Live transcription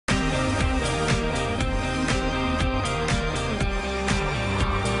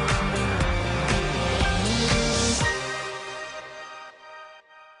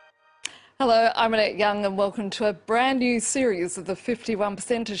Hello, I'm Annette Young and welcome to a brand new series of the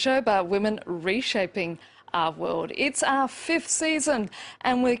 51% show about women reshaping our world. It's our 5th season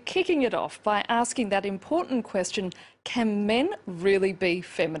and we're kicking it off by asking that important question, can men really be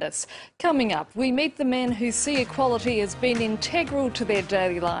feminists? Coming up, we meet the men who see equality as being integral to their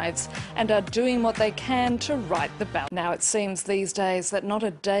daily lives and are doing what they can to right the balance. Now it seems these days that not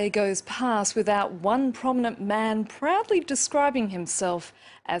a day goes past without one prominent man proudly describing himself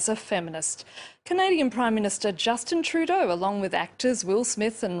as a feminist. Canadian Prime Minister Justin Trudeau, along with actors Will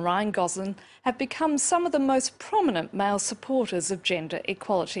Smith and Ryan Gosling, have become some of the most prominent male supporters of gender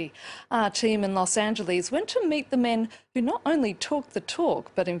equality. Our team in Los Angeles went to meet the men who not only talk the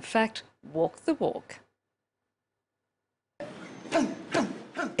talk, but in fact walk the walk.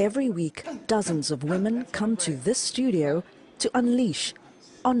 Every week, dozens of women come to this studio to unleash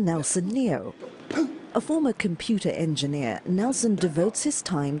on Nelson Neo. A former computer engineer, Nelson devotes his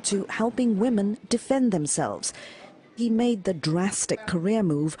time to helping women defend themselves. He made the drastic career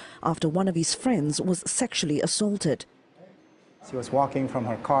move after one of his friends was sexually assaulted. She was walking from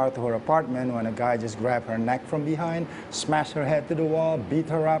her car to her apartment when a guy just grabbed her neck from behind, smashed her head to the wall, beat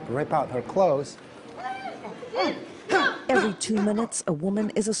her up, ripped out her clothes. Every 2 minutes, a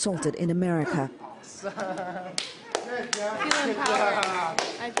woman is assaulted in America. I feel empowered.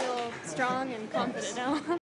 I feel strong and confident now.